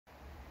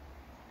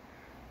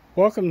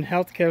Welcome to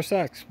Healthcare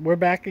Sucks. We're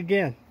back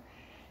again.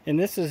 And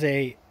this is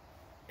a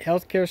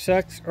Healthcare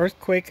Sucks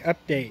earthquake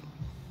update.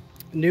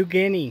 New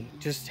Guinea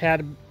just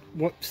had a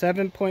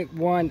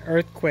 7.1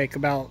 earthquake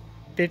about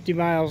 50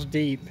 miles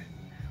deep,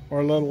 or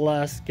a little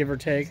less, give or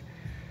take.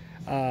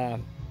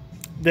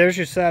 There's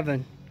your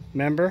 7.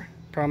 Remember?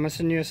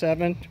 Promising you a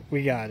 7?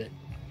 We got it.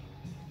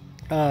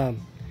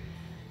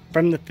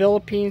 From the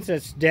Philippines,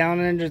 that's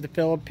down under the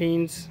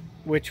Philippines,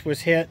 which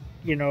was hit,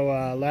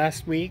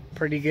 last week.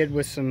 Pretty good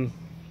with some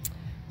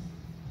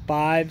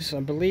 5s.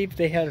 I believe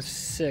they had a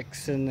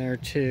 6 in there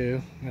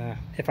too.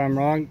 If I'm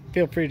wrong,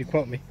 feel free to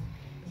quote me.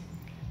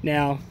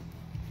 Now,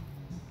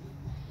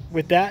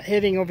 with that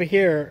hitting over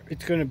here,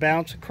 it's going to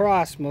bounce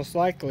across most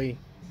likely,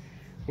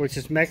 which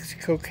is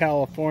Mexico,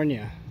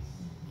 California,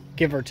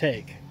 give or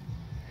take.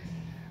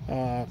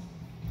 So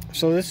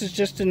this is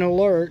just an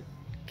alert.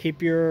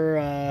 Keep your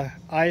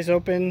eyes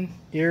open,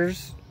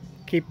 ears,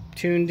 keep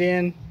tuned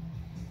in.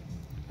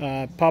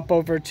 Pop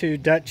over to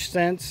Dutch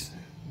Sense,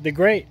 the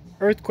great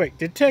earthquake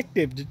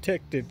detective.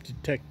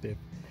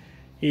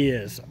 He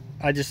is.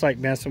 I just like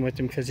messing with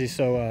him because he's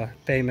so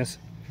famous.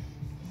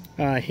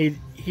 He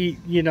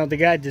the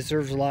guy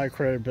deserves a lot of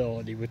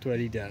credibility with what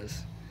he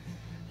does.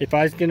 If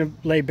I was gonna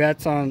lay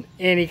bets on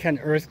any kind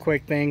of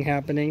earthquake thing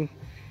happening,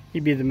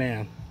 he'd be the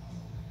man.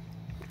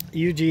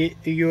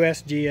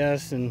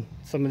 USGS and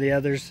some of the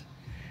others,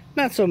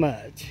 not so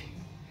much.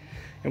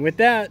 And with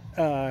that,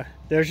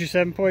 there's your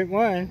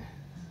 7.1.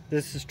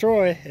 This is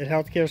Troy at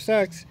Healthcare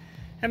Sucks,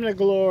 having a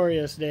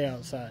glorious day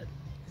outside.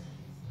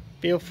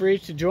 Feel free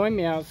to join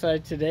me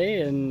outside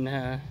today and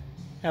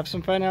have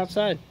some fun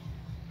outside.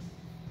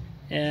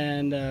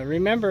 And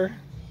remember,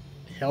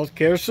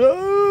 healthcare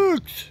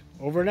sucks.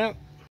 Over and out.